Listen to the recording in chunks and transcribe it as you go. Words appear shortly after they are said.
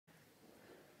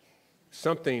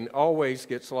something always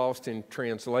gets lost in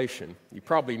translation. You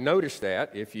probably noticed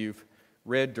that if you've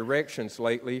read directions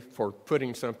lately for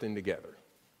putting something together.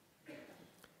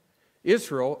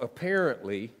 Israel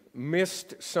apparently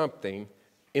missed something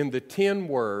in the 10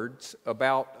 words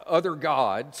about other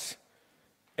gods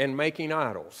and making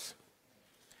idols.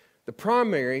 The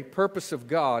primary purpose of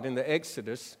God in the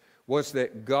Exodus was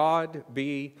that God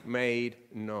be made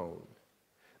known.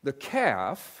 The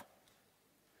calf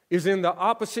is in the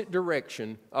opposite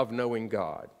direction of knowing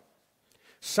God.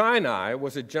 Sinai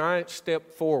was a giant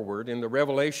step forward in the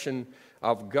revelation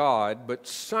of God, but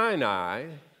Sinai,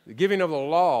 the giving of the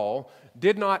law,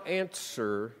 did not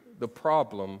answer the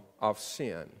problem of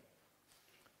sin.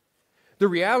 The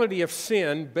reality of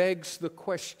sin begs the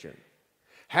question,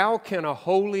 how can a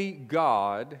holy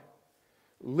God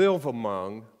live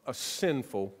among a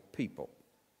sinful people?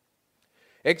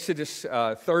 Exodus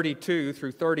 32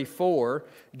 through 34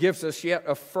 gives us yet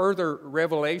a further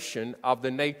revelation of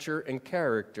the nature and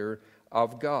character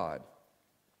of God.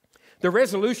 The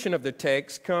resolution of the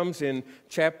text comes in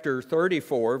chapter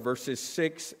 34, verses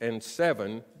 6 and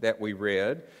 7 that we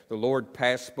read. The Lord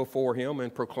passed before him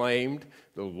and proclaimed,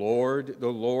 the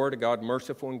Lord, God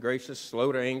merciful and gracious,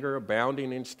 slow to anger,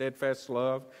 abounding in steadfast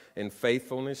love and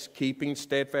faithfulness, keeping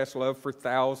steadfast love for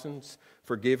thousands,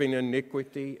 forgiving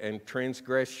iniquity and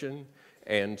transgression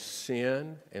and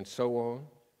sin, and so on.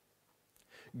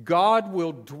 God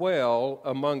will dwell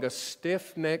among a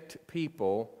stiff-necked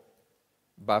people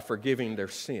by forgiving their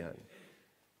sin.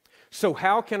 So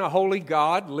how can a holy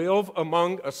God live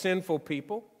among a sinful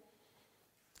people?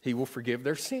 He will forgive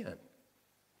their sin.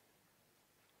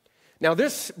 Now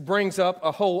this brings up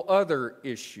a whole other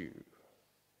issue,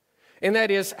 and that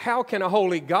is, how can a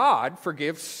holy God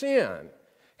forgive sin?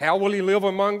 How will he live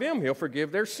among them? He'll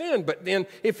forgive their sin. But then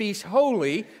if he's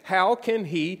holy, how can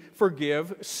he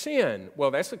forgive sin?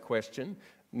 Well, that's a question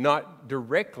not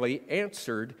directly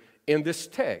answered in this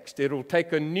text. It'll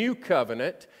take a new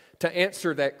covenant to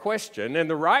answer that question, and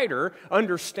the writer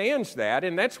understands that,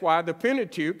 and that's why the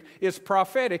Pentateuch is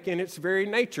prophetic in its very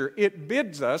nature. It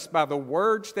bids us, by the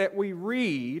words that we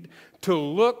read, to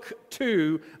look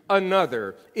to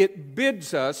another. It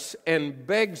bids us and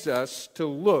begs us to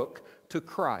look to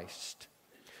Christ.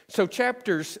 So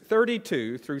chapters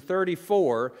 32 through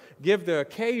 34 give the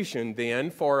occasion then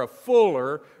for a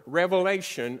fuller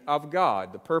revelation of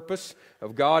God. The purpose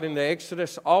of God in the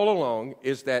Exodus all along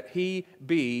is that he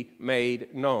be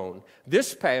made known.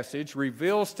 This passage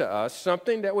reveals to us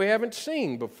something that we haven't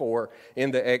seen before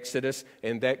in the Exodus,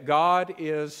 and that God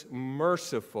is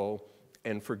merciful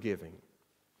and forgiving.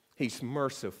 He's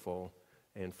merciful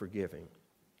and forgiving.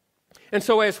 And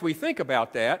so as we think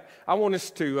about that, I want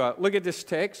us to look at this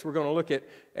text. We're going to look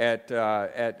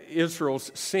at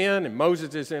Israel's sin and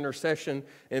Moses' intercession,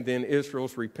 and then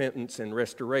Israel's repentance and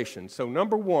restoration. So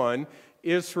number one,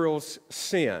 Israel's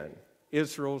sin.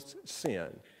 Israel's sin.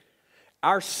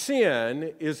 Our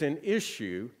sin is an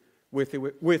issue with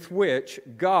which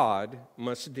God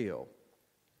must deal.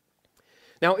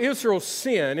 Now, Israel's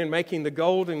sin in making the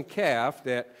golden calf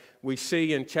that we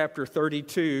see in chapter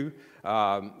 32,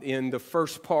 in the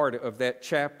first part of that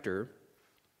chapter,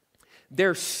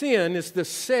 their sin is the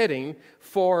setting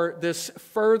for this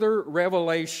further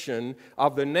revelation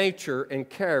of the nature and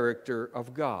character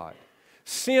of God.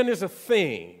 Sin is a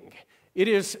thing. It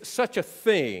is such a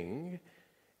thing,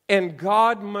 and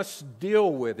God must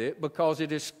deal with it because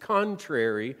it is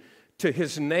contrary to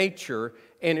his nature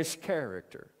and his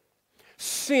character.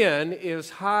 Sin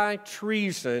is high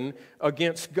treason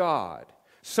against God.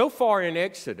 So far in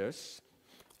Exodus,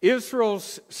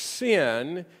 Israel's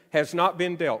sin has not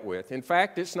been dealt with. In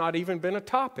fact, it's not even been a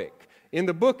topic in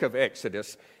the book of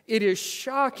Exodus. It is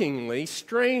shockingly,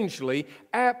 strangely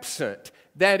absent.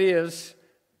 That is,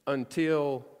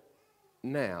 until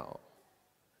now.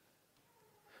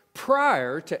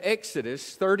 Prior to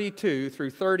Exodus 32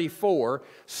 through 34,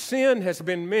 sin has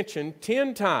been mentioned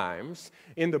 10 times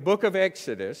in the book of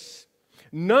Exodus,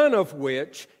 none of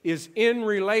which is in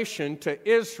relation to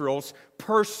Israel's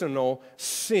personal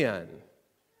sin.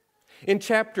 In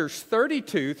chapters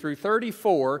 32 through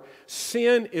 34,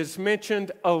 sin is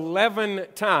mentioned 11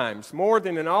 times, more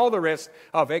than in all the rest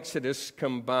of Exodus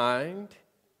combined.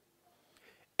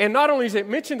 And not only is it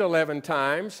mentioned 11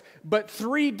 times, but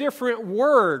 3 different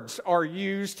words are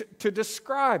used to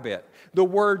describe it. The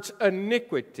words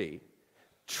iniquity,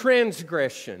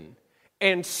 transgression,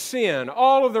 and sin.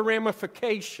 All of the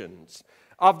ramifications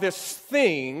of this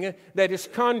thing that is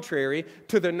contrary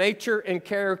to the nature and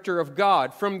character of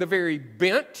God. From the very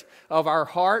bent of our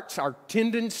hearts, our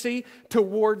tendency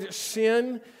toward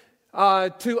sin,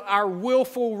 to our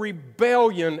willful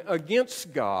rebellion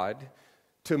against God,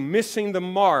 to missing the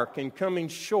mark and coming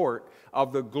short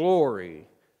of the glory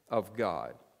of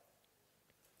God.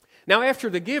 Now, after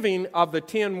the giving of the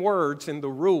 10 words and the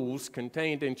rules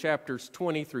contained in chapters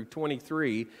 20 through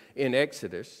 23 in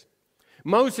Exodus,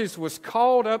 Moses was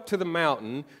called up to the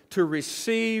mountain to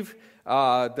receive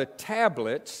the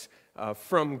tablets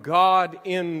from God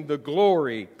in the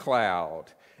glory cloud.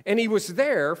 And he was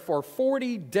there for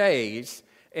 40 days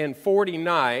and 40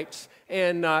 nights,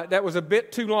 and that was a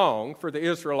bit too long for the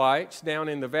Israelites down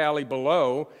in the valley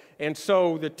below. And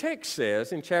so the text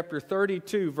says in chapter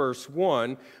 32, verse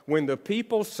 1, when the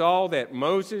people saw that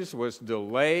Moses was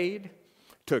delayed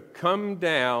to come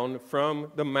down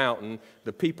from the mountain,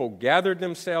 the people gathered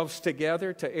themselves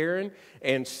together to Aaron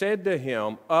and said to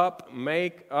him, "Up,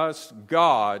 make us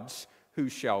gods who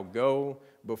shall go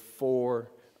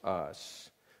before us."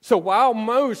 So while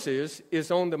Moses is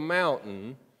on the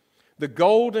mountain, the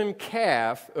golden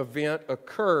calf event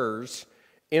occurs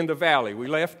in the valley. We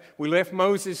left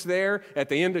Moses there at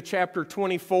the end of chapter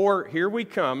 24. Here we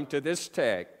come to this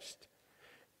text.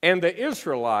 And the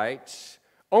Israelites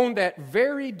on that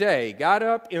very day got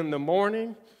up in the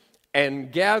morning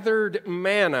and gathered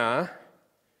manna,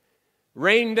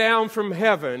 rained down from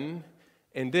heaven,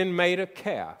 and then made a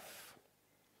calf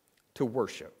to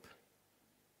worship.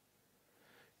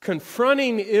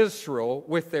 Confronting Israel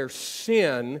with their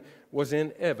sin was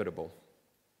inevitable.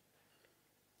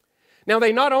 Now,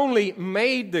 they not only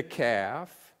made the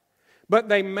calf, but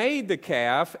they made the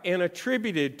calf and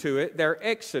attributed to it their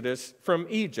exodus from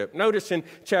Egypt. Notice in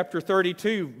chapter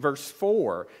 32, verse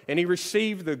 4, and he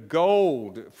received the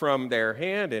gold from their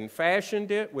hand and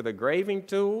fashioned it with a graving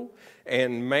tool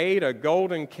and made a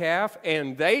golden calf.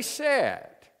 And they said,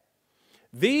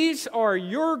 "These are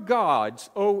your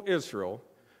gods, O Israel,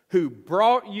 who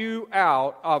brought you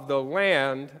out of the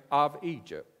land of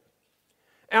Egypt."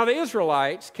 Now, the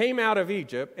Israelites came out of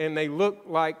Egypt and they looked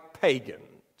like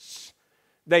pagans.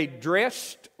 They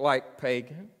dressed like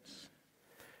pagans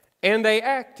and they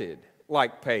acted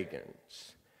like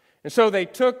pagans. And so they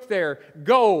took their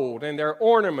gold and their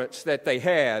ornaments that they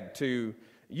had to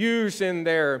use in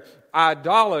their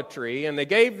idolatry and they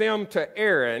gave them to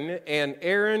Aaron, and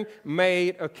Aaron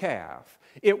made a calf.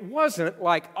 It wasn't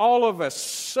like all of a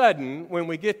sudden when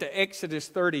we get to Exodus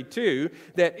 32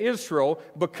 that Israel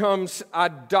becomes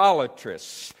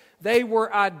idolatrous. They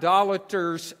were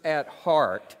idolaters at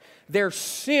heart. Their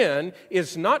sin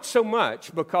is not so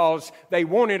much because they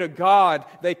wanted a God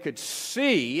they could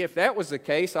see. If that was the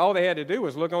case, all they had to do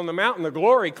was look on the mountain. The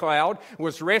glory cloud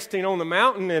was resting on the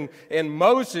mountain, and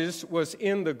Moses was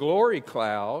in the glory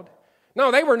cloud. No,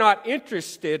 they were not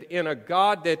interested in a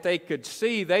God that they could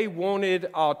see. They wanted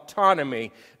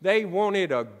autonomy. They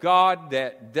wanted a God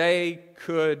that they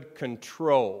could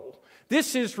control.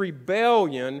 This is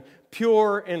rebellion,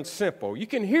 pure and simple. You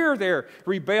can hear their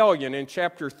rebellion in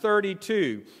chapter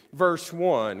 32, verse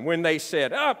 1, when they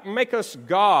said, "Up, make us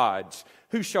gods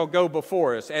who shall go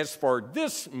before us. As for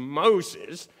this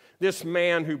Moses, this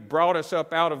man who brought us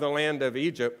up out of the land of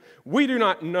Egypt, we do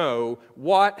not know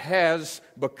what has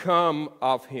become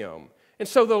of him." And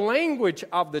so the language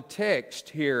of the text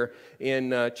here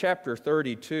in chapter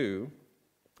 32,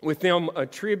 with them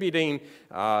attributing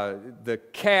the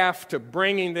calf to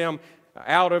bringing them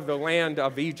out of the land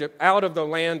of Egypt, out of the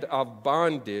land of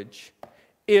bondage,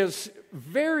 is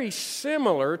very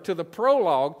similar to the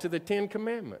prologue to the Ten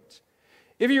Commandments.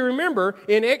 If you remember,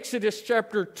 in Exodus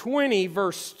chapter 20,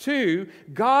 verse 2,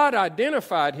 God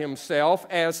identified himself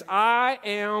as, "I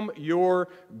am your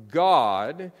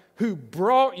God who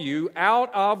brought you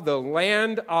out of the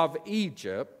land of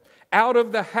Egypt, out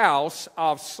of the house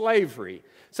of slavery."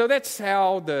 So that's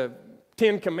how the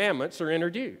Ten Commandments are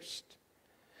introduced.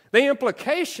 The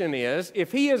implication is,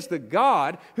 if he is the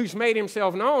God who's made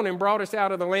himself known and brought us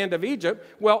out of the land of Egypt,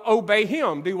 well, obey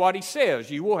him, do what he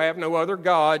says. You will have no other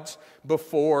gods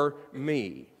before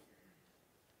me.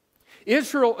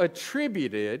 Israel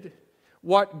attributed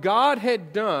what God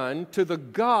had done to the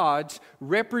gods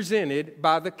represented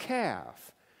by the calf.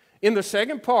 In the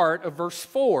second part of verse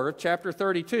 4 of chapter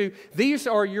 32, "These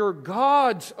are your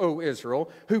gods, O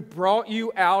Israel, who brought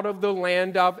you out of the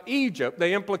land of Egypt."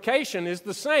 The implication is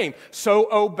the same.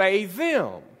 So obey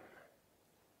them.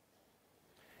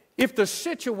 If the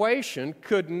situation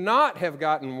could not have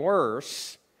gotten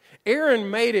worse, Aaron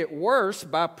made it worse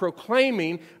by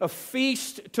proclaiming a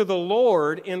feast to the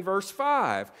Lord in verse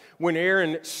 5. When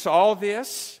Aaron saw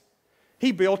this,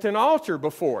 he built an altar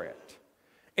before it.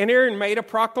 And Aaron made a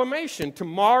proclamation,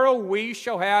 "Tomorrow we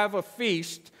shall have a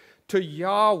feast to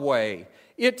Yahweh."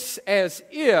 It's as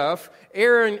if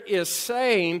Aaron is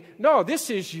saying, no, this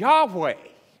is Yahweh.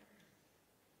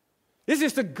 This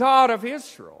is the God of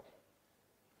Israel.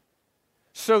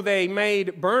 So they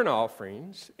made burnt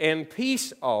offerings and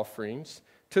peace offerings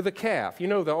to the calf. You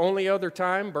know, the only other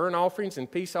time burnt offerings and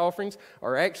peace offerings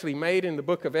are actually made in the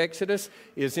book of Exodus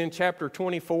is in chapter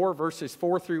 24, verses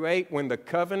 4 through 8, when the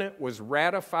covenant was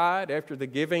ratified after the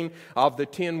giving of the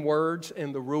 10 words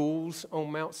and the rules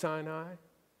on Mount Sinai.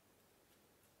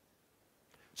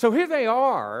 So here they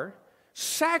are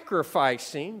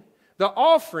sacrificing the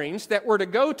offerings that were to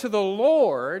go to the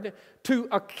Lord to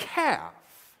a calf.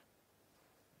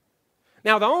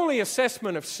 Now, the only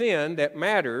assessment of sin that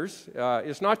matters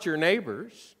is not your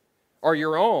neighbor's or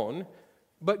your own,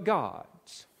 but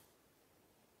God's.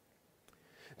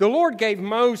 The Lord gave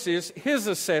Moses his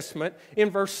assessment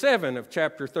in verse 7 of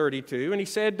chapter 32, and he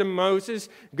said to Moses,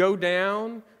 "Go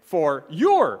down for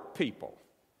your people."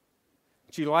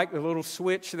 Do you like the little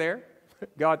switch there?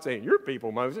 God saying, "Your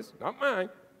people, Moses, not mine."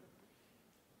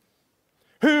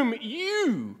 "Whom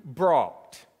you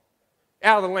brought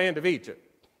out of the land of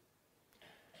Egypt."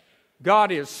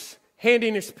 God is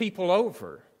handing his people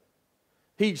over.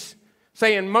 He's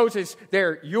saying, Moses,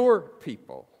 they're your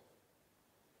people.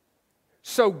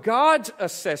 So God's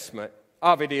assessment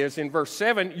of it is, in verse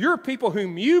 7, your people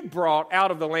whom you brought out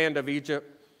of the land of Egypt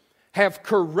have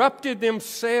corrupted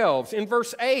themselves. In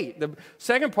verse 8, the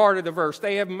second part of the verse,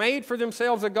 they have made for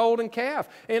themselves a golden calf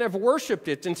and have worshipped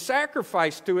it and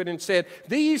sacrificed to it and said,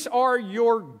 "These are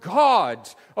your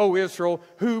gods, O Israel,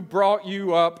 who brought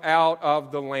you up out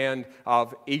of the land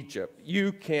of Egypt."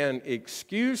 You can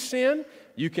excuse sin.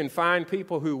 You can find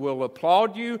people who will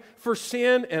applaud you for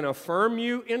sin and affirm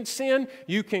you in sin.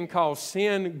 You can call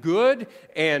sin good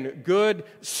and good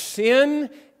sin.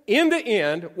 In the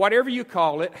end, whatever you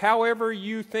call it, however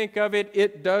you think of it,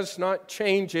 it does not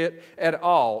change it at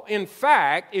all. In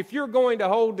fact, if you're going to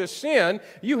hold to sin,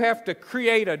 you have to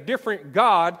create a different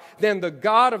God than the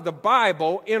God of the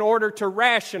Bible in order to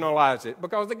rationalize it.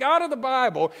 Because the God of the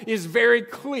Bible is very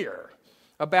clear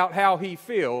about how he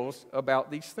feels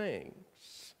about these things.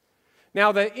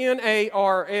 Now, the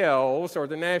NARLs, or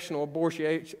the National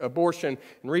Abortion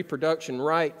and Reproduction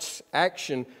Rights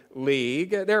Action League,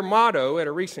 their motto at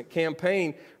a recent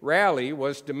campaign rally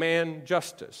was "Demand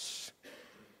Justice."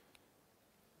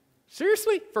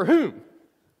 Seriously? For whom?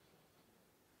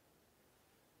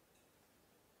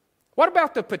 What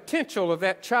about the potential of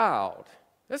that child?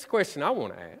 That's a question I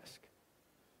want to ask.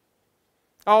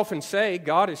 I often say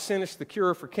God has sent us the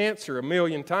cure for cancer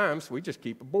 1,000,000 times, we just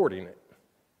keep aborting it.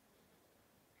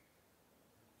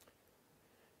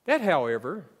 That,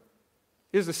 however,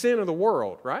 is the sin of the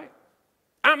world, right?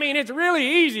 I mean, it's really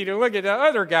easy to look at the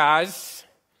other guys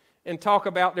and talk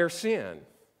about their sin.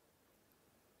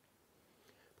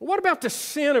 But what about the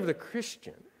sin of the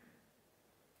Christian?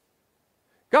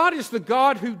 God is the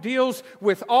God who deals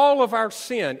with all of our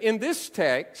sin. In this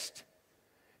text,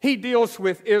 he deals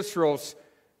with Israel's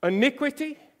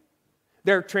iniquity,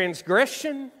 their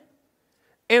transgression,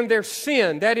 and their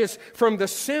sin. That is, from the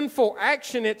sinful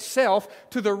action itself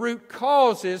to the root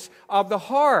causes of the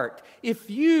heart. If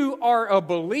you are a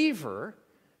believer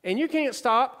and you can't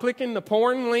stop clicking the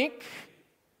porn link,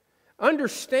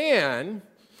 understand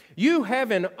you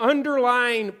have an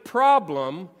underlying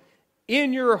problem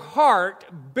in your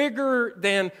heart bigger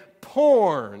than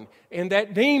porn, and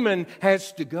that demon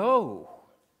has to go.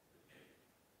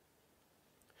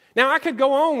 Now, I could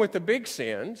go on with the big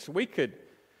sins. We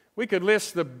could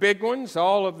list the big ones,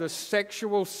 all of the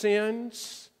sexual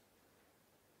sins.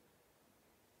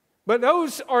 But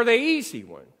those are the easy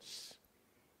ones,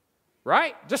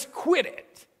 right? Just quit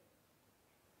it.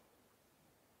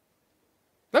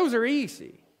 Those are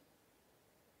easy.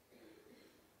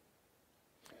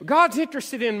 God's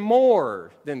interested in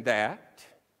more than that.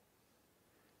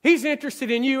 He's interested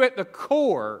in you at the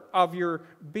core of your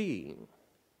being.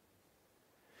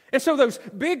 And so those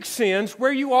big sins,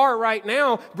 where you are right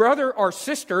now, brother or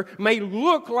sister, may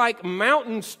look like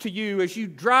mountains to you as you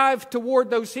drive toward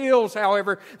those hills.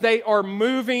 However, they are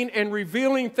moving and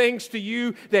revealing things to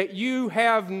you that you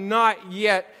have not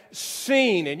yet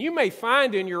seen. And you may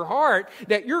find in your heart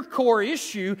that your core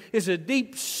issue is a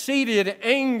deep-seated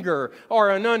anger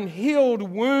or an unhealed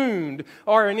wound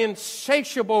or an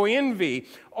insatiable envy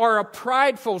or a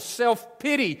prideful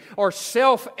self-pity or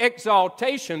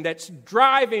self-exaltation that's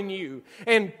driving you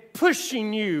and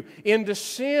pushing you into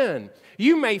sin.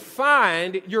 You may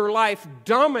find your life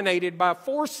dominated by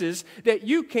forces that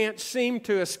you can't seem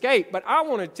to escape. But I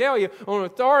want to tell you, on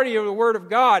authority of the Word of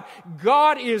God,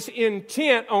 God is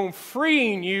intent on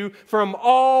freeing you from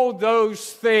all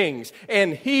those things.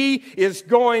 And He is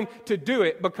going to do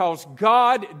it because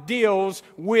God deals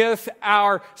with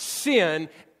our sin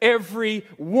every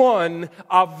one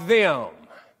of them,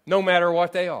 no matter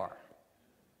what they are.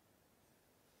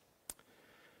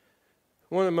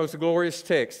 One of the most glorious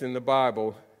texts in the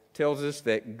Bible tells us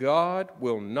that God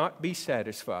will not be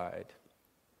satisfied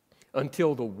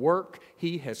until the work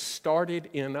He has started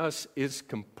in us is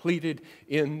completed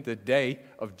in the day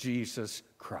of Jesus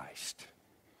Christ.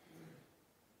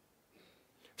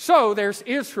 So there's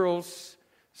Israel's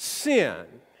sin,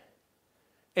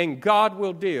 and God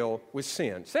will deal with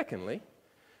sin. Secondly,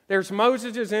 there's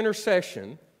Moses'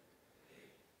 intercession.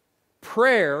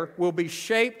 Prayer will be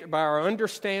shaped by our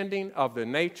understanding of the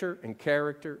nature and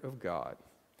character of God.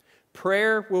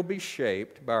 Prayer will be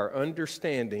shaped by our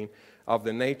understanding of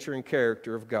the nature and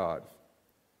character of God.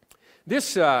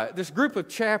 This group of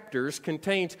chapters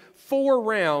contains 4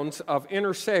 rounds of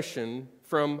intercession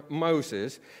from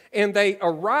Moses, and they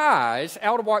arise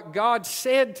out of what God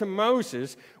said to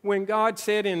Moses when God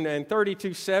said in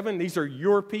 32:7, "These are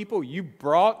your people, you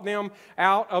brought them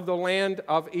out of the land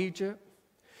of Egypt."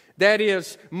 That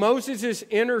is, Moses'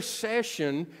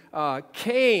 intercession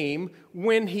came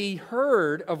when he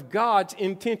heard of God's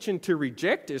intention to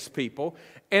reject His people.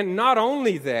 And not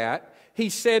only that, He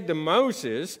said to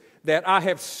Moses that I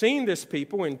have seen this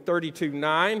people in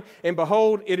 32:9, and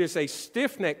behold, it is a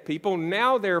stiff-necked people.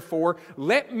 Now, therefore,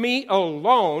 let me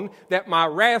alone, that my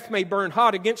wrath may burn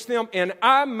hot against them, and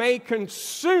I may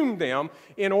consume them,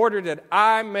 in order that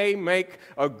I may make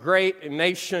a great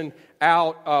nation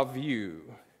out of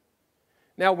you.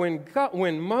 Now,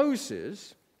 when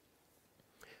Moses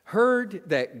heard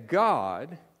that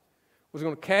God was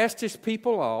going to cast His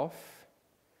people off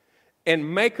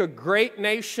and make a great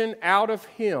nation out of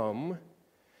him,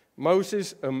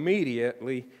 Moses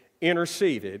immediately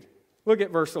interceded. Look at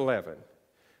verse 11.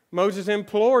 Moses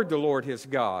implored the Lord his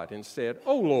God and said,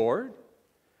 "O Lord,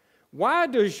 why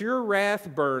does your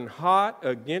wrath burn hot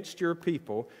against your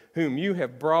people, whom you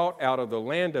have brought out of the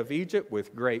land of Egypt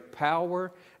with great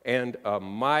power and a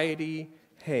mighty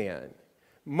hand?"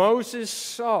 Moses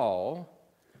saw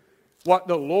what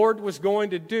the Lord was going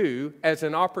to do as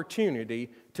an opportunity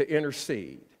to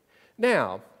intercede.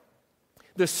 Now,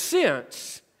 the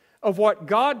sense of what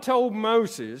God told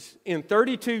Moses in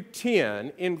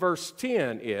 32:10 in verse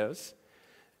 10 is,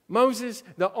 Moses,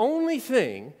 the only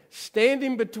thing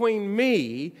standing between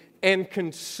me and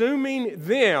consuming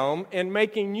them and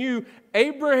making you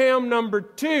Abraham number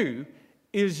 2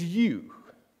 is you.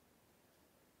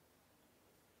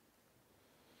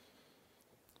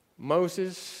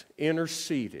 Moses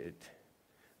interceded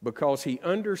because he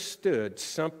understood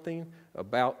something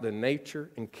about the nature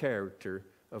and character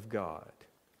of God.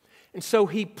 And so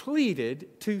he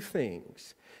pleaded 2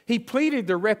 things. He pleaded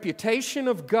the reputation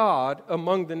of God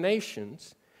among the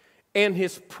nations and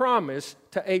His promise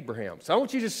to Abraham. So I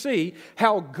want you to see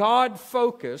how God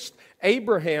focused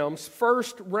Abraham's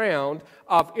first round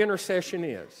of intercession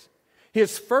is.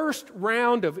 His first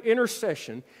round of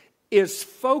intercession is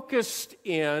focused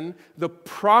in the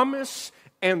promise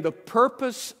and the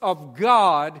purpose of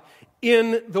God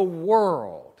in the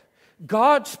world.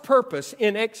 God's purpose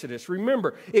in Exodus,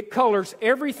 remember, it colors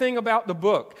everything about the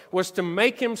book, was to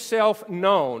make Himself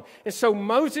known. And so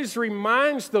Moses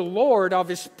reminds the Lord of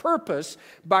His purpose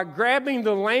by grabbing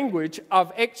the language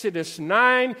of Exodus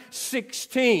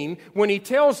 9:16 when He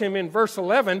tells him in verse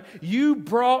 11, "You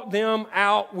brought them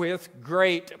out with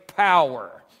great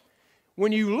power."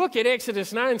 When you look at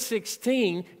Exodus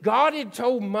 9:16, God had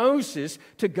told Moses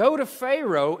to go to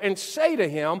Pharaoh and say to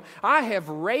him, "I have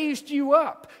raised you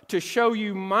up to show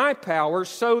you my power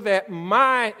so that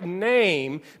my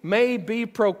name may be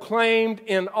proclaimed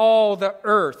in all the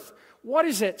earth." What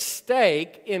is at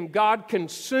stake in God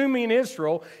consuming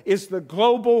Israel is the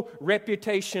global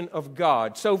reputation of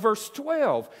God. So verse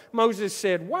 12, Moses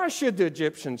said, "Why should the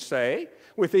Egyptians say,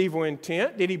 with evil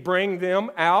intent, did He bring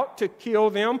them out to kill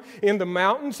them in the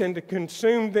mountains and to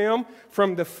consume them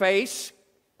from the face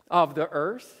of the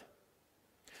earth?"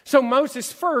 So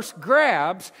Moses first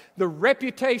grabs the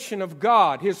reputation of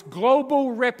God, His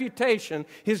global reputation,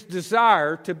 His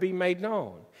desire to be made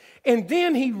known. And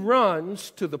then he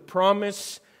runs to the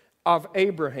promise of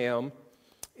Abraham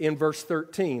in verse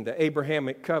 13, the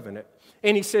Abrahamic covenant.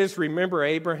 And he says, "Remember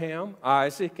Abraham,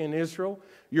 Isaac, and Israel,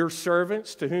 your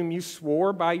servants, to whom you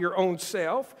swore by your own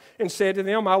self, and said to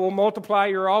them, I will multiply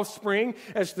your offspring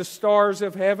as the stars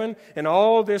of heaven, and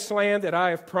all this land that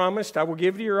I have promised I will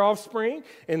give to your offspring,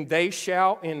 and they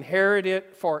shall inherit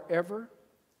it forever."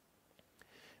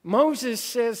 Moses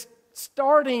says,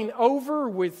 starting over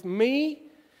with me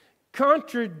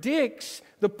contradicts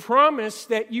the promise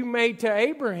that you made to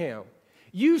Abraham.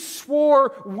 You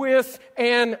swore with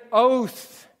an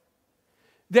oath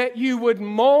that you would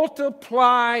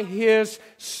multiply his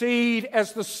seed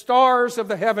as the stars of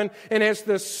the heaven and as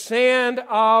the sand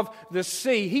of the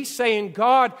sea. He's saying,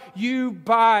 God, you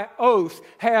by oath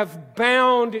have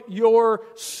bound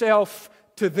yourself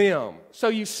to them. So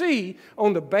you see,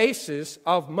 on the basis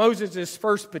of Moses'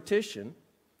 first petition,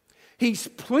 he's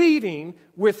pleading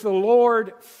with the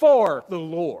Lord for the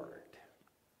Lord.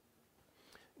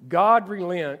 God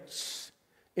relents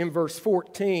in verse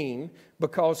 14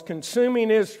 because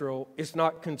consuming Israel is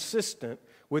not consistent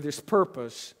with his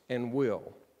purpose and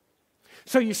will.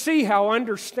 So you see how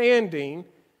understanding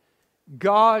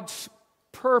God's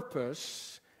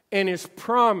purpose and his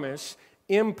promise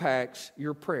impacts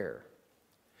your prayer.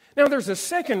 Now there's a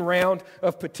second round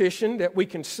of petition that we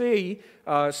can see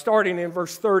starting in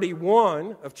verse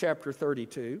 31 of chapter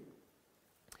 32.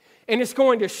 And it's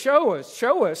going to show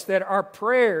us that our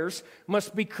prayers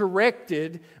must be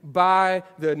corrected by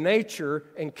the nature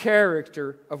and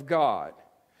character of God.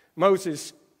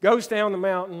 Moses goes down the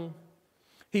mountain.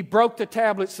 He broke the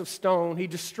tablets of stone. He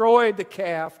destroyed the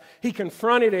calf. He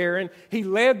confronted Aaron. He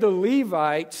led the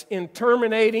Levites in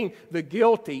terminating the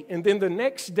guilty. And then the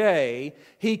next day,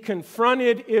 he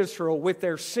confronted Israel with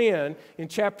their sin in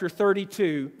chapter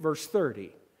 32, verse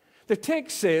 30. The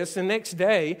text says, the next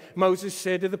day, Moses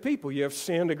said to the people, you have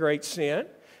sinned a great sin,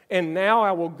 and now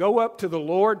I will go up to the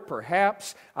Lord.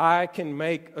 Perhaps I can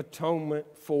make atonement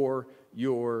for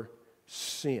your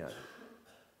sin.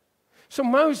 So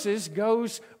Moses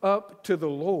goes up to the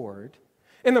Lord,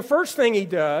 and the first thing he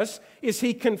does is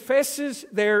he confesses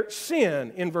their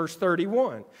sin in verse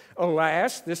 31.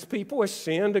 Alas, this people has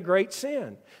sinned a great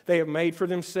sin. They have made for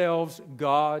themselves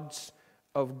gods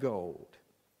of gold.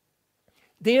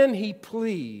 Then he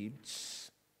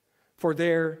pleads for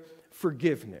their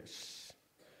forgiveness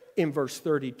in verse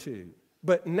 32.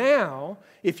 But now,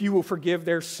 if you will forgive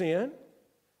their sin,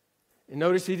 and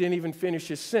notice he didn't even finish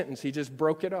his sentence, he just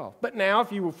broke it off. But now,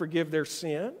 if you will forgive their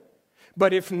sin,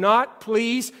 but if not,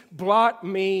 please blot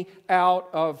me out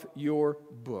of your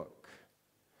book.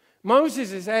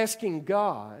 Moses is asking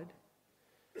God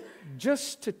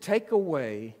just to take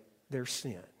away their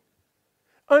sin.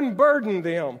 Unburden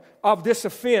them of this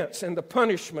offense and the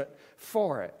punishment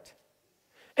for it.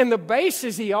 And the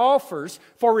basis he offers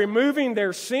for removing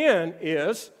their sin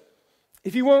is,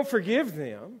 if you won't forgive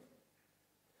them,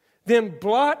 then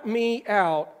blot me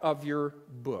out of your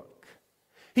book.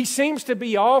 He seems to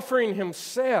be offering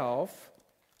himself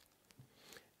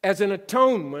as an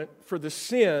atonement for the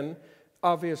sin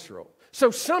of Israel.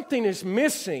 So something is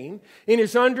missing in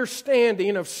his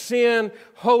understanding of sin,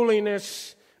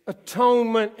 holiness,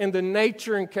 atonement, and the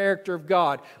nature and character of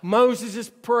God. Moses is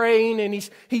praying and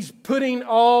he's putting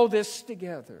all this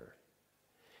together.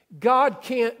 God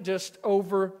can't just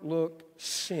overlook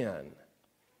sin.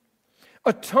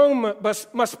 Atonement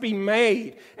must be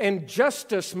made and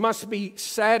justice must be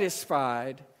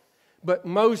satisfied, but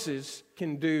Moses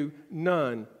can do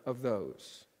none of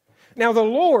those. Now the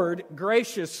Lord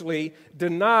graciously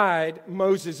denied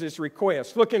Moses'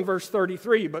 request. Look in verse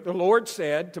 33. But the Lord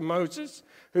said to Moses,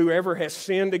 whoever has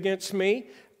sinned against me,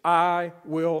 I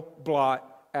will blot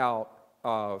out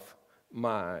of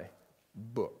my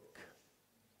book.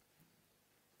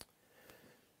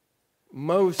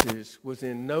 Moses was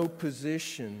in no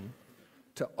position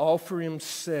to offer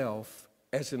himself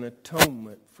as an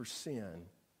atonement for sin.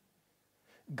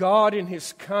 God in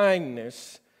his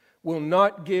kindness will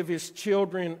not give his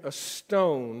children a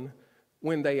stone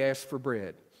when they ask for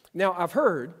bread. Now, I've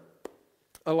heard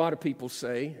a lot of people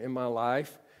say in my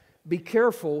life, be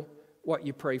careful what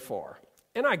you pray for.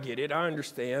 And I get it, I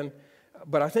understand,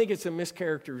 but I think it's a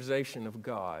mischaracterization of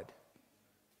God.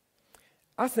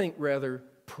 I think rather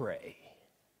pray.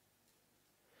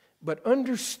 But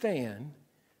understand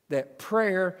that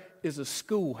prayer is a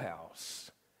schoolhouse,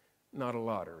 not a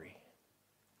lottery.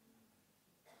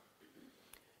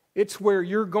 It's where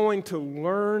you're going to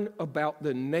learn about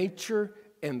the nature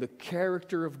and the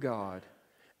character of God.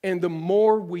 And the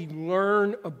more we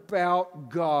learn about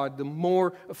God, the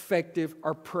more effective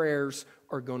our prayers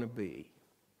are going to be.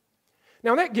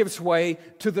 Now that gives way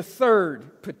to the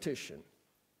third petition.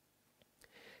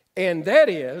 And that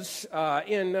is,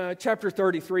 in chapter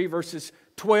 33, verses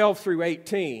 12 through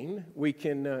 18, we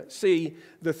can see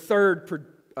the third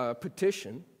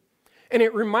petition. And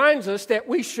it reminds us that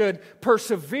we should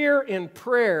persevere in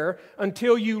prayer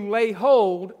until you lay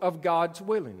hold of God's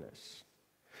willingness.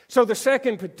 So the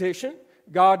second petition,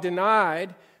 God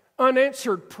denied.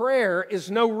 Unanswered prayer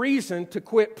is no reason to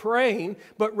quit praying,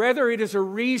 but rather it is a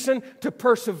reason to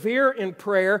persevere in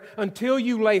prayer until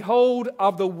you lay hold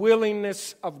of the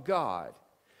willingness of God.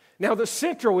 Now, the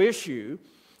central issue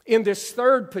in this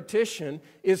third petition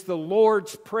is the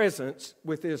Lord's presence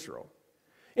with Israel.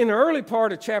 In the early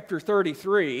part of chapter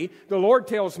 33, the Lord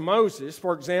tells Moses,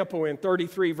 for example, in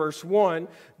 33 verse 1,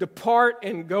 depart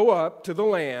and go up to the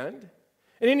land.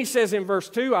 And then he says in verse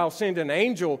 2, I'll send an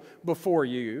angel before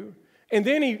you. And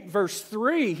then verse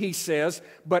 3, he says,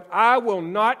 but I will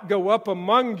not go up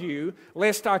among you,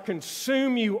 lest I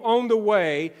consume you on the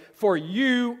way, for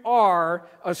you are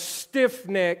a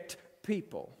stiff-necked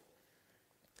people.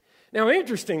 Now,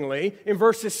 interestingly, in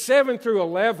verses 7 through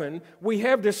 11, we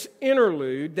have this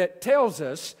interlude that tells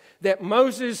us that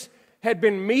Moses had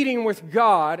been meeting with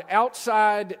God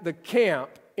outside the camp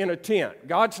in a tent.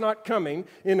 God's not coming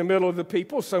in the middle of the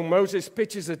people, so Moses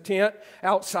pitches a tent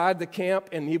outside the camp,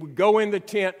 and he would go in the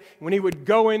tent. When he would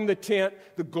go in the tent,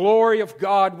 the glory of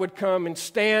God would come and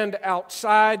stand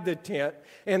outside the tent.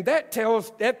 And that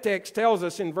text tells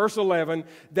us in verse 11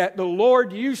 that the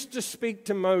Lord used to speak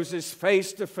to Moses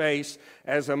face to face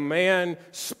as a man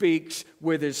speaks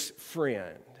with his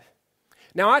friend.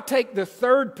 Now, I take the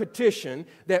third petition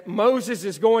that Moses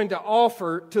is going to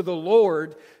offer to the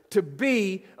Lord to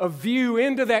be a view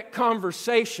into that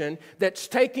conversation that's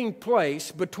taking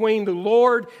place between the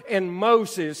Lord and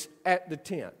Moses at the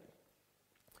tent.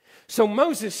 So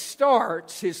Moses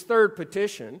starts his third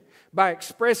petition by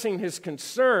expressing his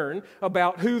concern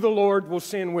about who the Lord will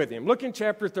send with him. Look in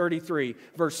chapter 33,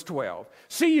 verse 12.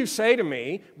 See, you say to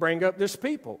me, bring up this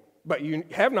people, but you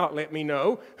have not let me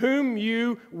know whom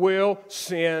you will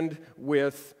send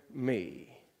with me.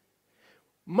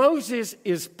 Moses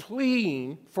is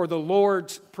pleading for the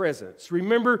Lord's presence.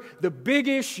 Remember, the big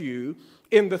issue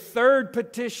in the third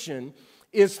petition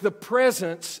is the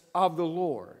presence of the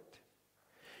Lord.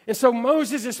 And so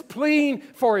Moses is pleading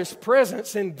for his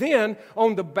presence, and then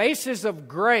on the basis of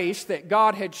grace that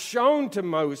God had shown to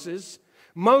Moses,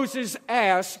 Moses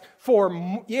asked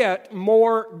for yet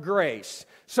more grace.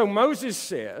 So Moses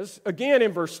says, again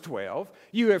in verse 12,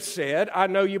 you have said, I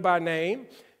know you by name.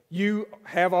 You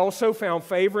have also found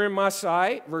favor in my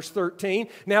sight. Verse 13,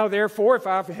 now therefore, if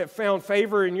I have found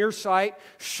favor in your sight,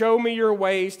 show me your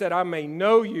ways that I may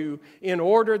know you, in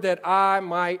order that I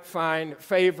might find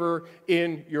favor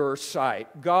in your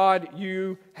sight. God,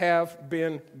 you have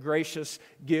been gracious.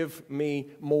 Give me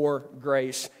more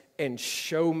grace and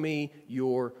show me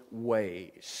your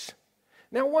ways.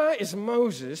 Now, why is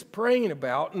Moses praying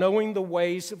about knowing the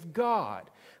ways of God?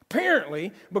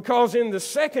 Apparently, because in the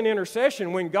second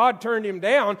intercession, when God turned him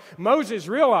down, Moses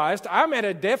realized, I'm at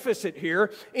a deficit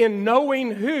here in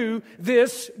knowing who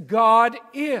this God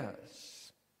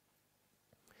is.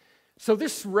 So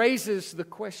this raises the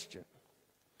question,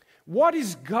 what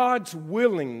is God's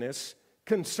willingness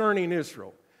concerning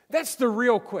Israel? That's the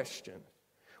real question.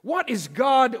 What is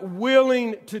God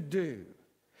willing to do?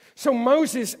 So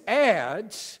Moses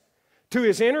adds to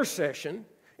his intercession,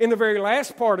 in the very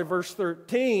last part of verse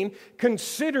 13,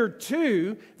 consider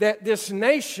too that this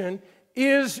nation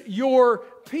is your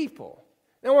people.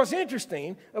 Now, what's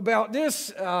interesting about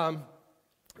this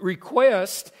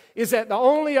request is that the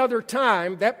only other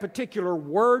time that particular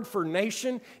word for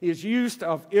nation is used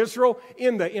of Israel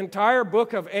in the entire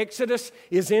book of Exodus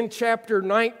is in chapter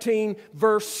 19,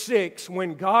 verse 6,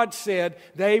 when God said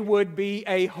they would be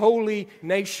a holy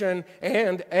nation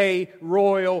and a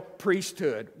royal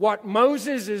priesthood. What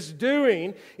Moses is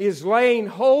doing is laying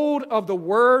hold of the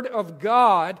word of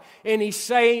God, and he's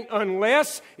saying,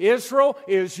 unless Israel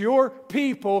is your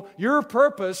people, your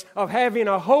purpose of having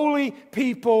a holy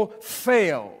people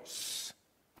fails.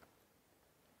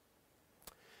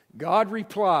 God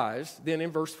replies then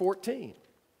in verse 14,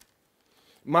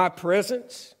 my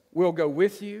presence will go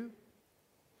with you,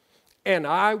 and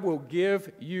I will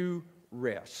give you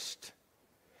rest.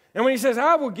 And when he says,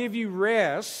 I will give you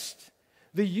rest,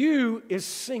 the you is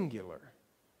singular.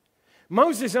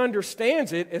 Moses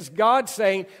understands it as God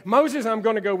saying, Moses, I'm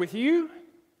going to go with you,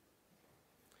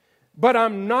 but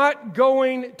I'm not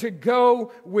going to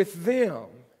go with them.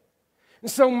 And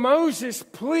so Moses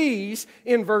pleads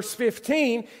in verse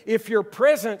 15, if your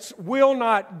presence will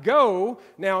not go,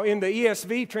 now in the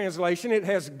ESV translation it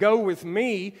has go with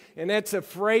me, and that's a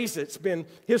phrase that's been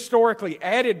historically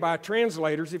added by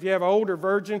translators. If you have an older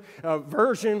version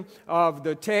of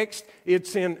the text,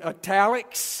 it's in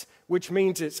italics, which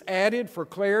means it's added for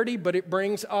clarity, but it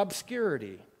brings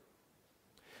obscurity.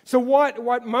 So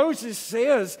what Moses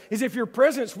says is, if your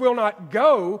presence will not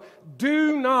go,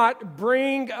 do not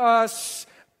bring us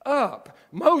up.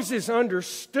 Moses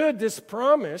understood this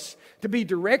promise to be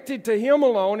directed to him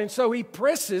alone, and so he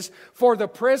presses for the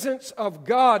presence of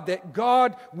God, that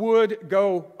God would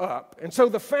go up. And so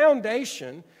the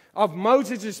foundation of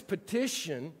Moses'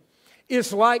 petition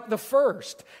is like the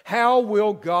first. How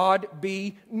will God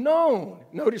be known?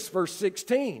 Notice verse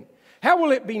 16. How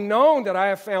will it be known that I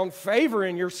have found favor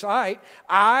in your sight,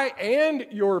 I and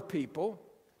your people?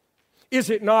 Is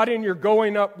it not in your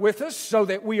going up with us so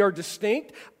that we are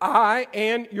distinct, I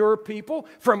and your people,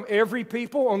 from every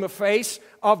people on the face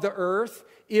of the earth?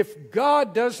 If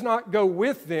God does not go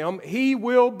with them, he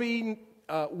will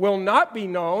not be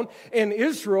known, and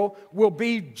Israel will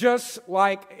be just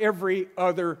like every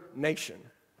other nation.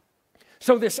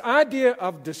 So this idea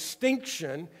of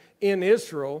distinction in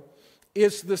Israel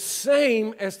is the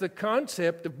same as the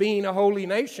concept of being a holy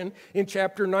nation in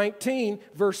chapter 19,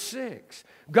 verse 6.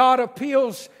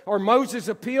 Moses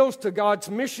appeals to God's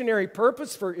missionary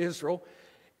purpose for Israel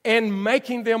and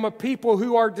making them a people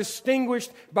who are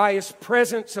distinguished by his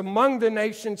presence among the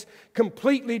nations,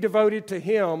 completely devoted to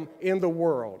him in the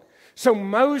world. So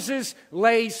Moses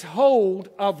lays hold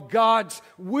of God's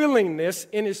willingness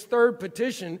in his third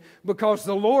petition, because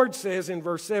the Lord says in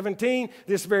verse 17,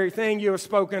 this very thing you have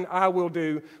spoken I will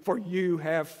do, for you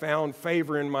have found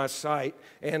favor in my sight,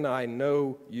 and I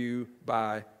know you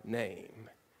by name.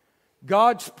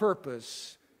 God's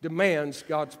purpose demands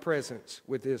God's presence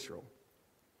with Israel.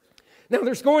 Now,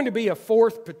 there's going to be a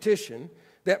fourth petition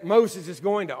that Moses is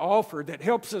going to offer that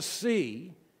helps us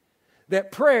see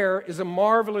that prayer is a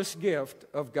marvelous gift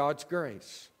of God's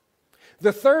grace.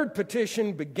 The third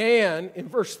petition began in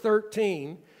verse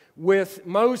 13 with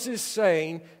Moses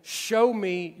saying, "Show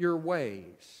me your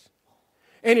ways."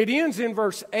 And it ends in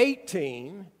verse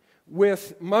 18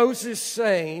 with Moses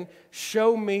saying,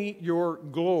 "Show me your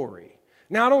glory."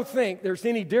 Now, I don't think there's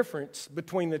any difference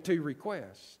between the two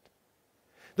requests.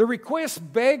 The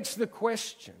request begs the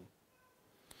question,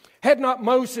 had not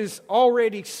Moses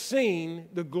already seen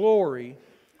the glory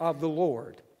of the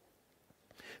Lord?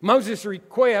 Moses'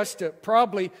 request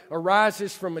probably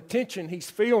arises from a tension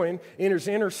he's feeling in his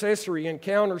intercessory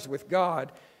encounters with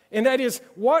God. And that is,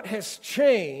 what has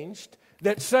changed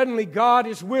that suddenly God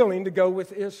is willing to go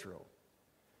with Israel?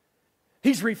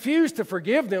 He's refused to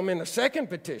forgive them in the second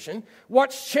petition.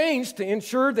 What's changed to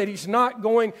ensure that he's not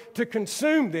going to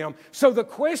consume them? So the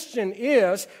question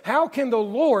is, how can the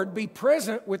Lord be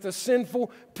present with a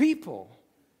sinful people?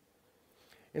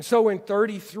 And so in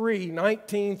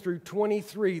 33:19 through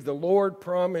 23, the Lord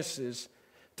promises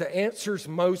to answer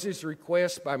Moses'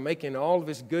 request by making all of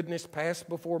his goodness pass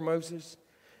before Moses,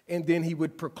 and then he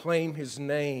would proclaim his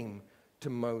name to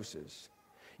Moses.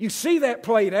 You see that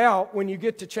played out when you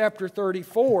get to chapter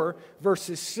 34,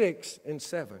 verses 6 and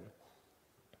 7.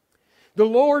 The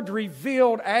Lord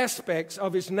revealed aspects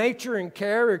of his nature and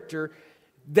character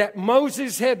that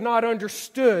Moses had not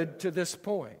understood to this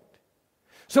point.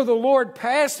 So the Lord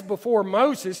passed before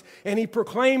Moses and he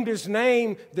proclaimed his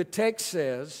name, the text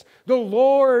says, the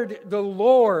Lord,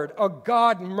 a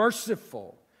God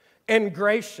merciful and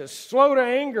gracious, slow to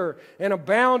anger and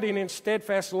abounding in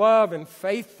steadfast love and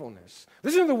faithfulness.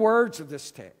 Listen to the words of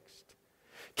this text.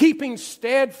 Keeping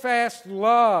steadfast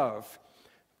love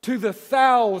to the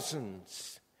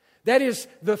thousands. That is,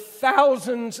 the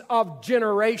thousands of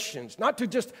generations. Not to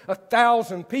just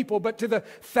 1,000 people, but to the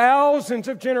thousands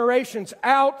of generations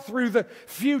out through the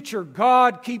future.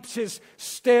 God keeps his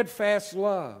steadfast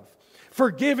love.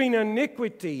 Forgiving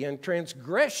iniquity and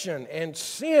transgression and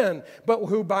sin, but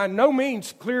who by no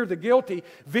means clear the guilty,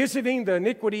 visiting the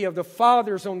iniquity of the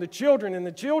fathers on the children and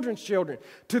the children's children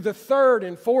to the third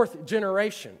and fourth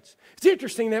generations. It's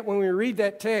interesting that when we read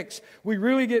that text, we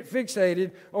really get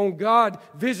fixated on God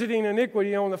visiting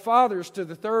iniquity on the fathers to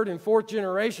the third and fourth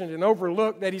generations and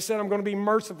overlook that he said, I'm going to be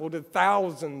merciful to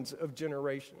thousands of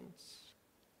generations.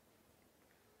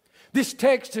 This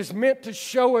text is meant to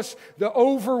show us the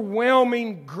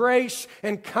overwhelming grace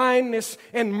and kindness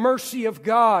and mercy of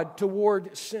God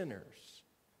toward sinners.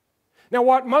 Now,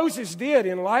 what Moses did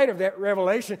in light of that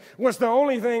revelation was the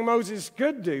only thing Moses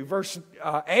could do. Verse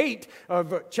 8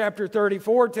 of chapter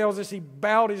 34 tells us he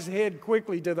bowed his head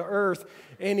quickly to the earth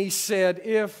and he said,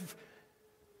 "If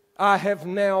I have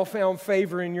now found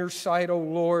favor in your sight, O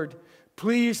Lord,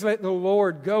 please let the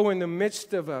Lord go in the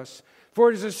midst of us. For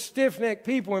it is a stiff-necked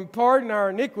people, and pardon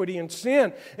our iniquity and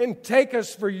sin, and take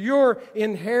us for your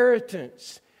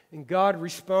inheritance." And God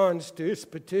responds to his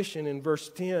petition in verse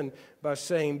 10 by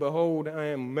saying, "Behold, I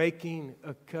am making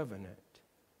a covenant."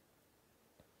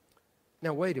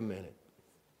 Now, wait a minute.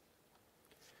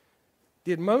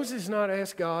 Did Moses not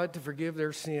ask God to forgive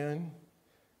their sin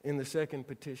in the second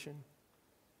petition?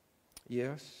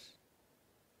 Yes.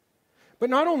 But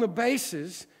not on the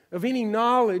basis of any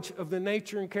knowledge of the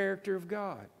nature and character of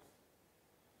God.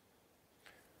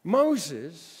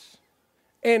 Moses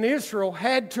and Israel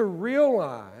had to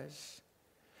realize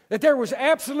That there was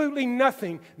absolutely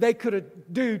nothing they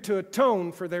could do to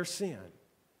atone for their sin.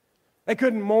 They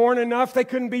couldn't mourn enough. They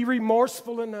couldn't be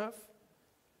remorseful enough.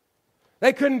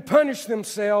 They couldn't punish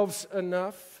themselves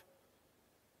enough.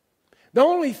 The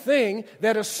only thing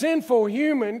that a sinful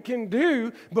human can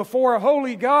do before a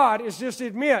holy God is just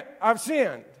admit, I've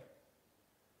sinned.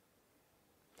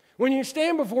 When you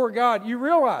stand before God, you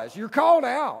realize you're called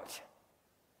out.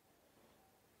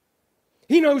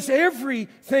 He knows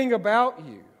everything about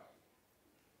you.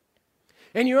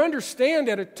 And you understand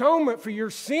that atonement for your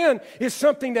sin is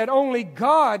something that only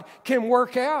God can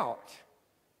work out.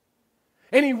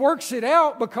 And He works it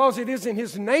out because it is in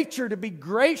His nature to be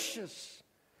gracious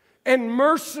and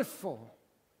merciful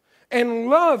and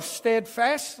love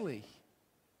steadfastly.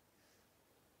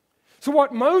 So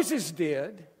what Moses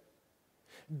did,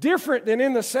 different than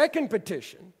in the second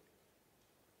petition,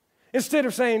 instead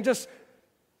of saying just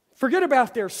forget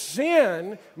about their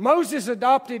sin, Moses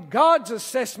adopted God's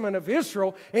assessment of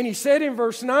Israel, and he said in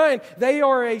verse 9, they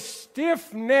are a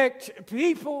stiff-necked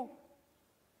people.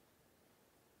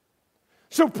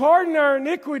 So pardon our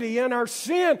iniquity and our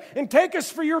sin and take us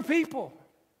for your people.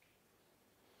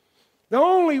 The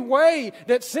only way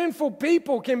that sinful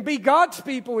people can be God's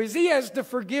people is He has to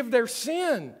forgive their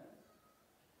sin.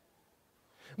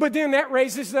 But then that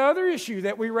raises the other issue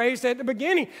that we raised at the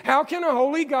beginning. How can a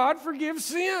holy God forgive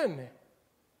sin?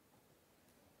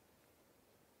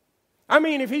 I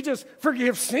mean, if He just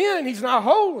forgives sin, He's not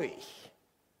holy.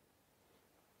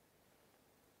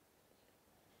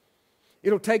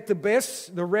 It'll take the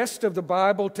rest of the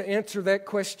Bible to answer that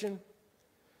question.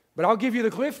 But I'll give you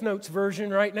the Cliff Notes version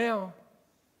right now.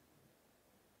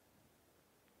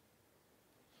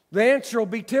 The answer will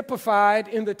be typified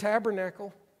in the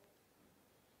tabernacle.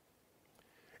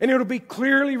 And it'll be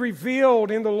clearly revealed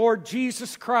in the Lord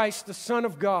Jesus Christ, the Son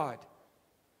of God,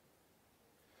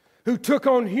 who took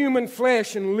on human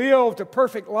flesh and lived a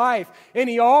perfect life, and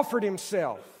He offered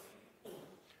Himself.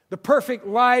 The perfect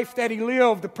life that He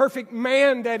lived, the perfect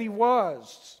man that He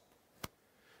was,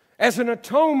 as an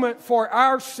atonement for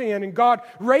our sin. And God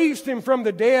raised Him from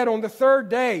the dead on the third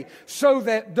day so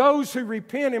that those who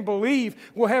repent and believe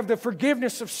will have the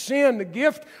forgiveness of sin, the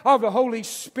gift of the Holy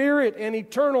Spirit, and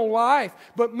eternal life.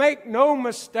 But make no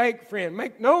mistake, friend,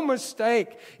 make no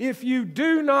mistake, if you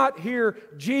do not hear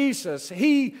Jesus,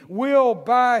 He will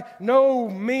by no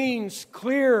means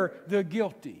clear the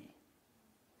guilty.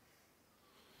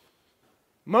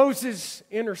 Moses'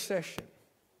 intercession,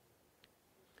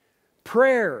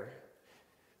 prayer,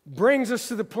 brings us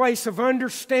to the place of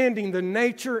understanding the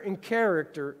nature and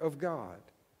character of God.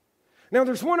 Now,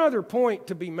 there's one other point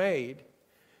to be made,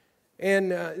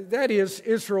 and that is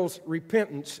Israel's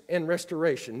repentance and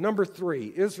restoration. Number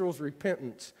 3, Israel's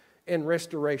repentance and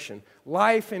restoration.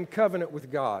 Life in covenant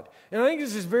with God. And I think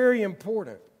this is very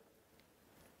important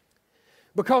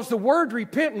because the word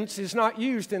repentance is not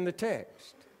used in the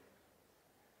text.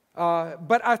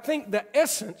 But I think the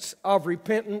essence of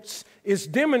repentance is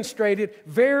demonstrated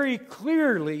very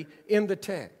clearly in the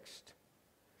text.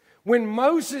 When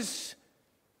Moses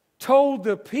told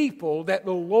the people that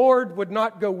the Lord would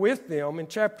not go with them in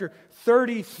chapter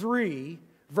 33,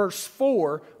 verse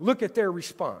 4, look at their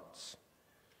response.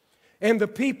 And the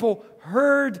people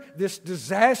heard this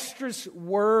disastrous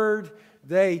word,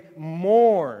 they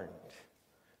mourned,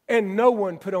 and no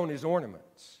one put on his ornaments.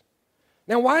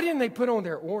 Now, why didn't they put on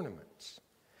their ornaments?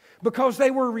 Because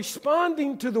they were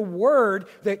responding to the word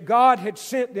that God had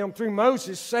sent them through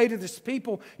Moses. Say to this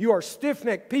people, you are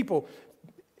stiff-necked people.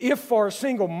 If for a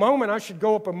single moment I should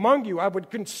go up among you, I would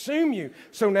consume you.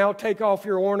 So now take off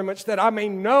your ornaments that I may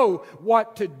know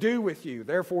what to do with you.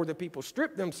 Therefore the people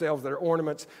stripped themselves of their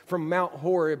ornaments from Mount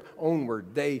Horeb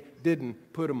onward. They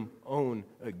didn't put them on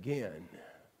again.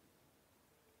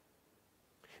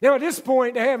 Now, at this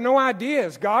point, they have no idea.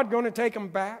 Is God going to take them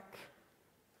back?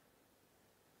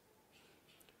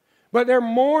 But they're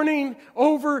mourning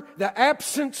over the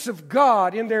absence of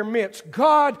God in their midst.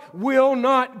 God will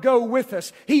not go with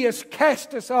us. He has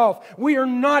cast us off. We are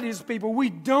not His people. We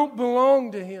don't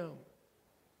belong to Him.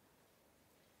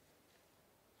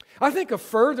 I think a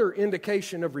further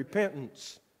indication of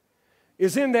repentance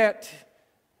is in that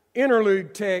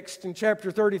interlude text in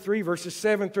chapter 33, verses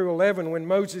 7 through 11, when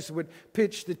Moses would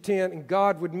pitch the tent and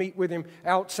God would meet with him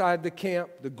outside the camp.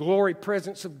 The glory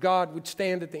presence of God would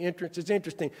stand at the entrance. It's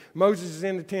interesting. Moses is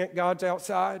in the tent, God's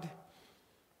outside.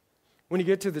 When you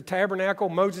get to the tabernacle,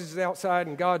 Moses is outside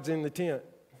and God's in the tent.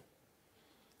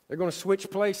 They're going to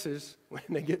switch places when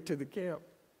they get to the camp.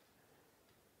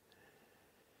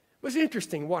 It was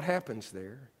interesting what happens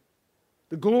there.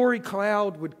 The glory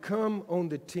cloud would come on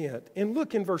the tent. And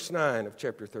look in verse 9 of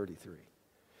chapter 33.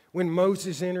 When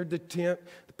Moses entered the tent,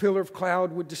 the pillar of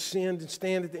cloud would descend and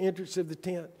stand at the entrance of the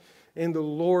tent, and the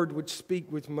Lord would speak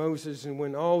with Moses. And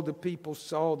when all the people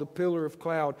saw the pillar of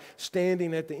cloud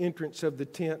standing at the entrance of the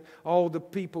tent, all the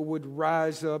people would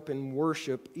rise up and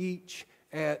worship, each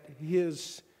at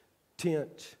his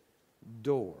tent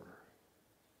door.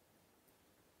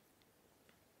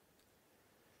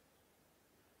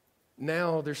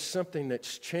 Now there's something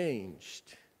that's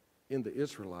changed in the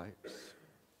Israelites.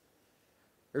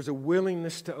 There's a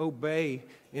willingness to obey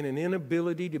and an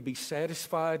inability to be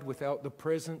satisfied without the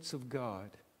presence of God.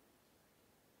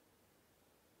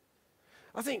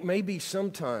 I think maybe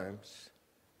sometimes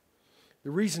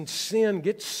the reason sin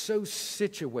gets so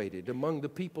situated among the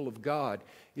people of God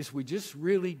is we just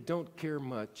really don't care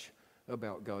much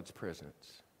about God's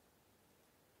presence.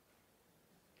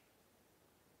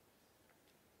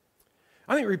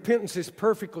 I think repentance is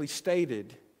perfectly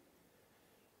stated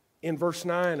in verse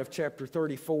 9 of chapter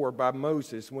 34 by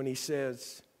Moses when he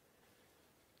says,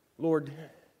 Lord,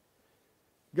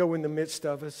 go in the midst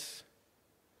of us,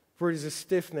 for it is a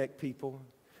stiff-necked people,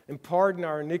 and pardon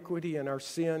our iniquity and our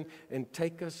sin, and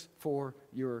take us for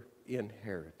your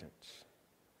inheritance.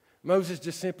 Moses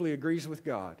just simply agrees with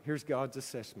God. Here's God's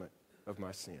assessment of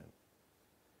my sin.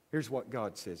 Here's what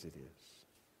God says it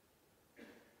is.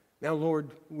 Now,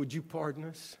 Lord, would you pardon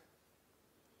us?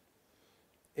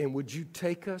 And would you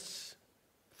take us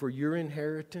for your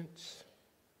inheritance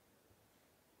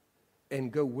and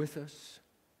go with us?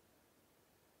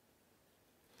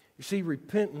 You see,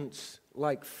 repentance,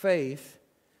 like faith,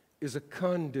 is a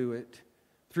conduit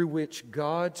through which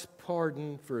God's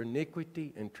pardon for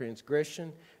iniquity and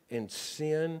transgression and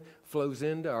sin flows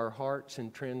into our hearts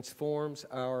and transforms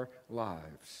our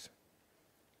lives.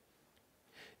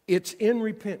 It's in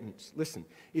repentance, listen,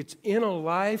 it's in a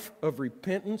life of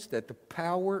repentance that the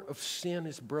power of sin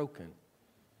is broken.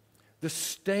 The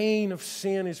stain of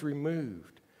sin is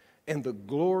removed, and the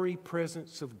glory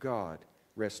presence of God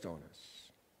rests on us.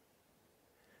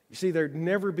 You see, there'd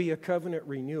never be a covenant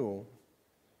renewal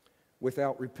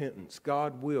without repentance.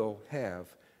 God will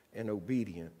have an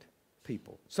obedient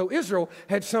people. So Israel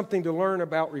had something to learn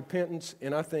about repentance,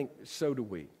 and I think so do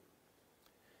we.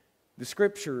 The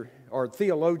Scripture, or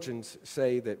theologians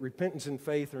say that repentance and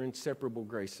faith are inseparable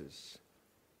graces.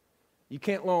 You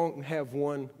can't long have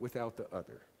one without the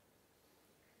other.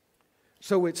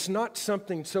 So it's not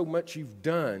something so much you've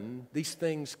done. These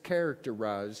things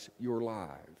characterize your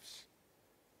lives.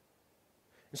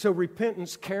 And so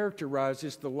repentance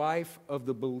characterizes the life of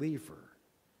the believer,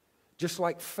 just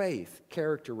like faith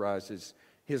characterizes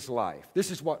his life.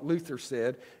 This is what Luther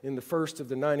said in the first of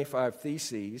the 95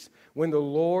 Theses. When the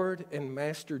Lord and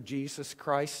Master Jesus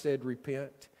Christ said,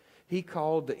 repent, he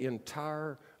called the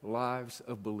entire lives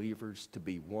of believers to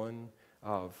be one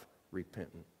of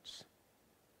repentance.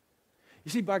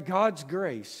 You see, by God's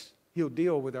grace, he'll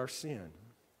deal with our sin.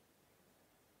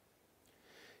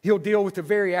 He'll deal with the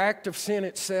very act of sin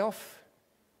itself,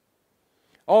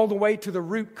 all the way to the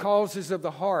root causes of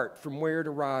the heart from where it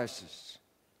arises.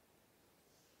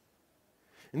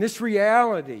 And this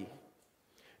reality,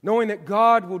 knowing that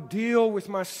God will deal with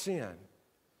my sin,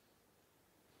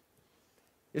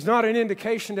 is not an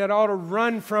indication that I ought to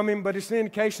run from him, but it's an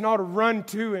indication I ought to run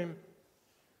to him.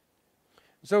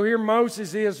 So here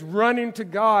Moses is running to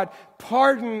God,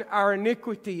 pardon our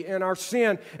iniquity and our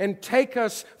sin, and take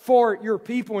us for your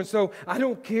people. And so I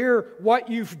don't care what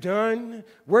you've done,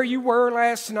 where you were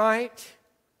last night,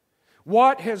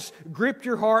 what has gripped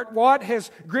your heart, what has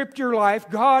gripped your life.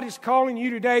 God is calling you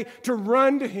today to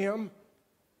run to him.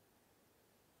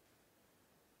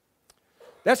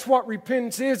 That's what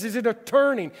repentance is. Is it a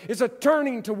turning? It's a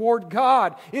turning toward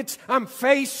God. I'm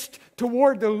faced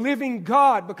toward the living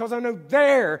God because I know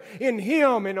there in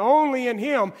him and only in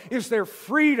him is there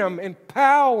freedom and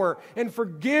power and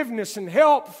forgiveness and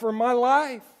help for my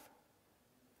life.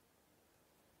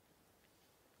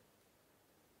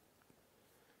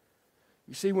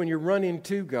 You see, when you're running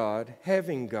to God,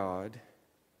 having God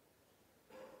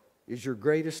is your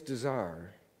greatest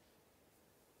desire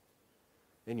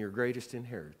and your greatest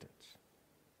inheritance.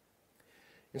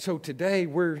 And so today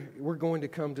we're going to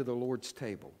come to the Lord's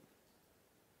table.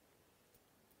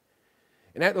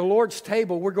 And at the Lord's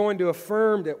table, we're going to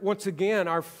affirm that once again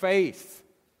our faith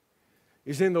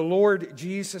is in the Lord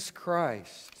Jesus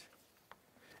Christ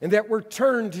and that we're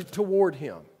turned toward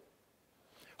him.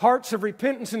 Hearts of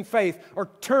repentance and faith are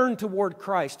turned toward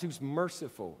Christ, who's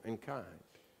merciful and kind.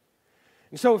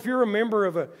 And so if you're a member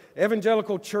of an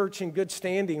evangelical church in good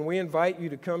standing, we invite you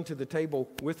to come to the table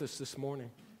with us this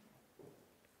morning.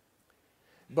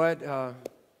 But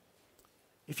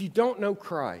if you don't know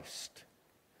Christ,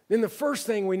 then the first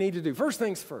thing we need to do, first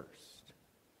things first,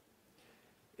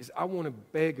 is I want to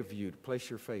beg of you to place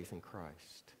your faith in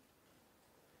Christ.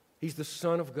 He's the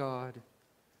Son of God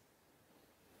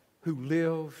who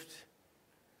lived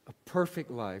a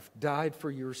perfect life, died for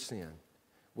your sin,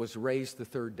 was raised the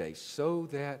third day, so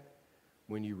that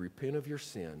when you repent of your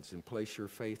sins and place your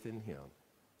faith in Him,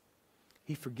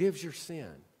 He forgives your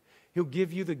sin. He'll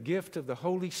give you the gift of the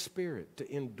Holy Spirit to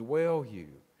indwell you,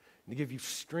 and to give you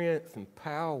strength and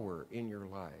power in your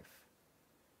life.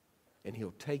 And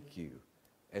He'll take you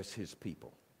as His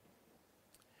people.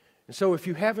 And so if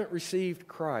you haven't received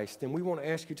Christ, then we want to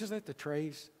ask you, just let the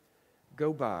trays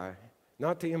go by,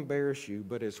 not to embarrass you,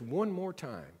 but as one more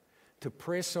time to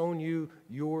press on you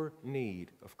your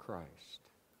need of Christ.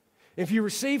 If you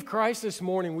receive Christ this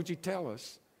morning, would you tell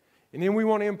us? And then we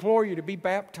want to implore you to be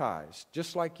baptized,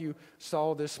 just like you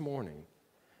saw this morning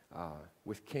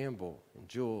with Campbell and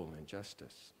Jewel and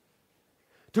Justice.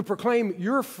 To proclaim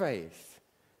your faith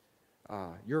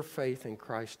in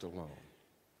Christ alone.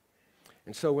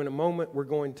 And so in a moment, we're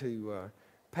going to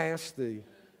pass the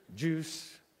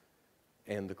juice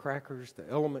and the crackers, the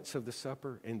elements of the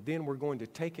supper, and then we're going to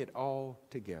take it all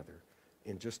together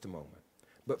in just a moment.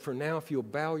 But for now, if you'll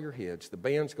bow your heads, the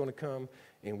band's going to come,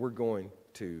 and we're going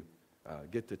to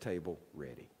get the table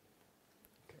ready.